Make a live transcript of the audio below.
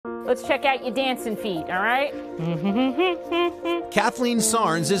Let's check out your dancing feet, all right? Kathleen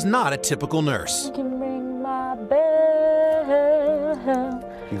Sarnes is not a typical nurse. You can ring my bell.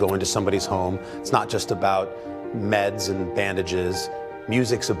 You go into somebody's home, it's not just about meds and bandages.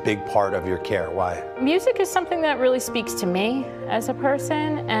 Music's a big part of your care. Why? Music is something that really speaks to me as a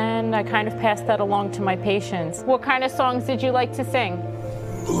person, and I kind of pass that along to my patients. What kind of songs did you like to sing?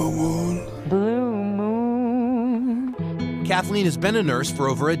 Blue Moon. Blue Moon. Kathleen has been a nurse for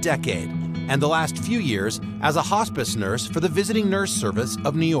over a decade, and the last few years as a hospice nurse for the Visiting Nurse Service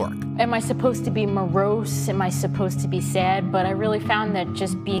of New York. Am I supposed to be morose? Am I supposed to be sad? But I really found that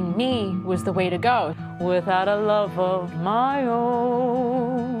just being me was the way to go. Without a love of my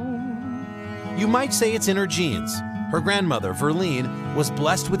own. You might say it's in her genes. Her grandmother, Verlene, was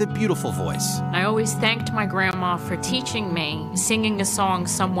blessed with a beautiful voice. I always thanked my grandma for teaching me singing a song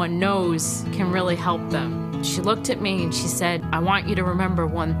someone knows can really help them. She looked at me and she said, I want you to remember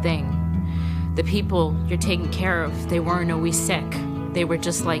one thing. The people you're taking care of, they weren't always sick. They were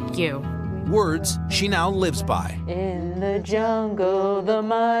just like you. Words she now lives by. In the jungle, the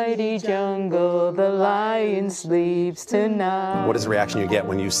mighty jungle, the lion sleeps tonight. What is the reaction you get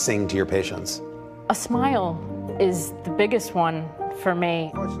when you sing to your patients? A smile is the biggest one for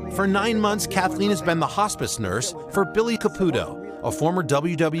me. For 9 months, Kathleen has been the hospice nurse for Billy Caputo, a former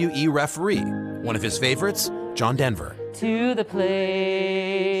WWE referee. One of his favorites, John Denver. To the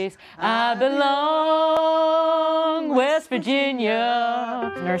place I belong, West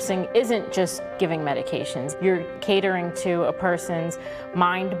Virginia. Nursing isn't just giving medications. You're catering to a person's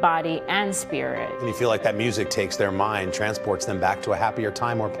mind, body, and spirit. And you feel like that music takes their mind, transports them back to a happier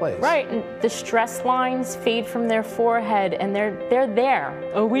time or place. Right, and the stress lines fade from their forehead, and they're there.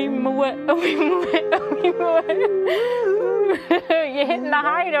 Oh, we You're hitting the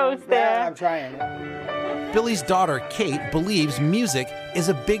high notes there. Yeah, I'm trying. Billy's daughter, Kate, believes music is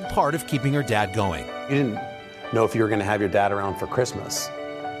a big part of keeping her dad going. You didn't know if you were going to have your dad around for Christmas.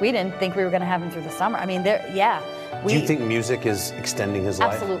 We didn't think we were going to have him through the summer. I mean, yeah. Do you think music is extending his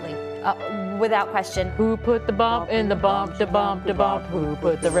life? Absolutely. Without question. Who put the bump in the bump, the bump, the bump? Who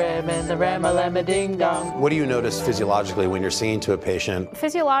put the ram in the ram-a-lam-a-ding-dong? What do you notice physiologically when you're singing to a patient?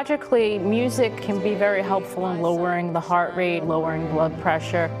 Physiologically, music can be very helpful in lowering the heart rate, lowering blood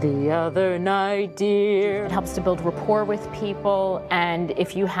pressure. The other night, dear. It helps to build rapport with people, and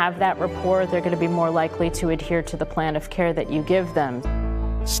if you have that rapport, they're going to be more likely to adhere to the plan of care that you give them.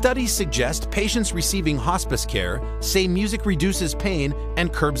 Studies suggest patients receiving hospice care say music reduces pain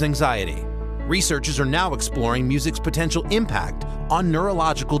and curbs anxiety. Researchers are now exploring music's potential impact on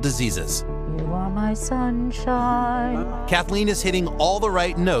neurological diseases. You are my sunshine. Kathleen is hitting all the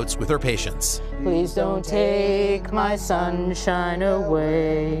right notes with her patients. Please don't take my sunshine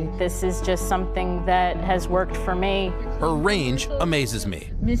away. This is just something that has worked for me. Her range amazes me.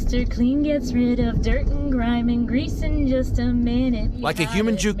 Mr. Clean gets rid of dirt and grime and grease in just a minute. Like a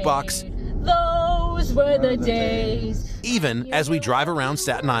human jukebox. Those were the days. Even as we drive around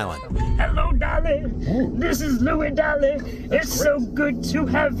Staten Island. Hello, darling. This is Louie, darling. It's so good to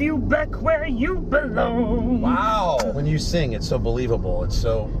have you back where you belong. Wow. When you sing, it's so believable. It's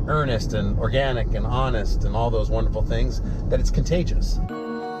so earnest and organic and honest and all those wonderful things that it's contagious.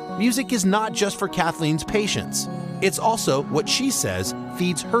 Music is not just for Kathleen's patients. It's also what she says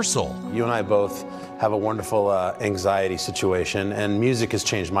feeds her soul. You and I both have a wonderful anxiety situation, and music has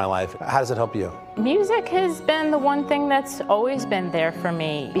changed my life. How does it help you? Music has been the one thing that's always been there for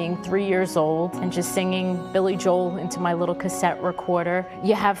me. Being 3 years old and just singing Billy Joel into my little cassette recorder,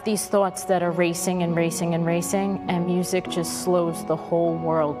 you have these thoughts that are racing and racing and racing, and music just slows the whole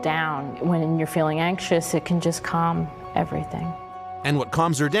world down. When you're feeling anxious, it can just calm everything. And what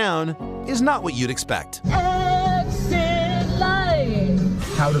calms her down is not what you'd expect. Exit life.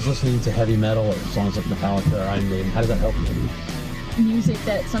 How does listening to heavy metal or songs like Metallica or Iron Maiden, how does that help you? Music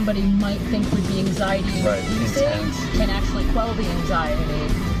that somebody might think would be anxiety inducing can actually quell the anxiety.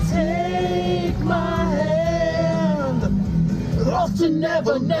 Take my hand off to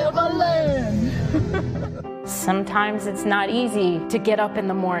Never, Never Land. Sometimes it's not easy to get up in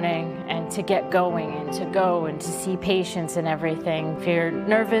the morning and to get going and to go and to see patients and everything. If you're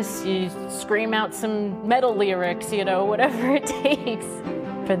nervous, you scream out some metal lyrics, you know, whatever it takes.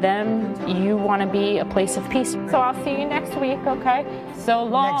 For them, you want to be a place of peace. So I'll see you next week, okay? So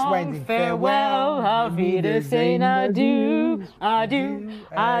long, Next Wednesday. farewell, auf Wiedersehen, adieu, adieu,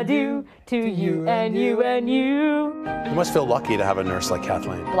 adieu, to you and you and you. You must feel lucky to have a nurse like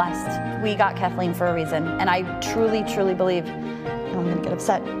Kathleen. Blessed. We got Kathleen for a reason, and I truly, truly believe, and I'm gonna get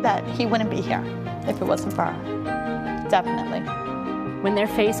upset, that he wouldn't be here if it wasn't for her. Definitely. when their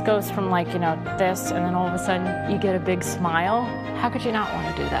face goes from like, you know, this, and then all of a sudden you get a big smile, how could you not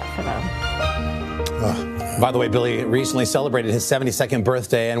want to do that for them? By the way, Billy recently celebrated his 72nd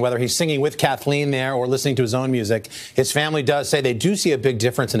birthday, and whether he's singing with Kathleen there or listening to his own music, his family does say they do see a big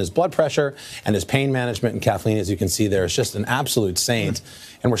difference in his blood pressure and his pain management. And Kathleen, as you can see there, is just an absolute saint.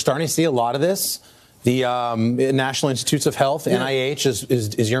 And we're starting to see a lot of this. The National Institutes of Health, NIH,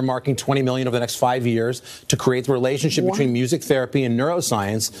 is earmarking $20 million over the next 5 years to create the relationship between music therapy and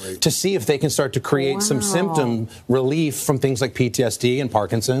neuroscience to see if they can start to create some symptom relief from things like PTSD and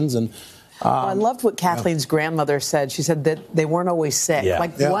Parkinson's. And I loved what Kathleen's grandmother said. She said that they weren't always sick.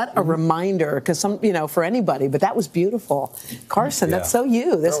 What a reminder, because for anybody, but that was beautiful. Carson, that's so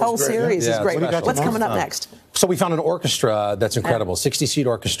you. This whole series is great. What's coming up next? So we found an orchestra that's incredible, 60-seat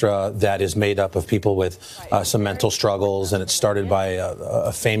orchestra that is made up of people with some mental struggles, and it's started by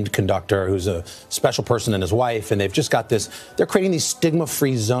a famed conductor who's a special person and his wife, and they've just got this, they're creating these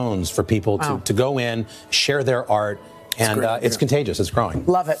stigma-free zones for people to go in, share their art, and it's contagious. It's growing.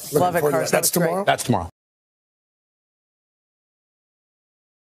 Love it. Love it, Carson. That's tomorrow? That's tomorrow.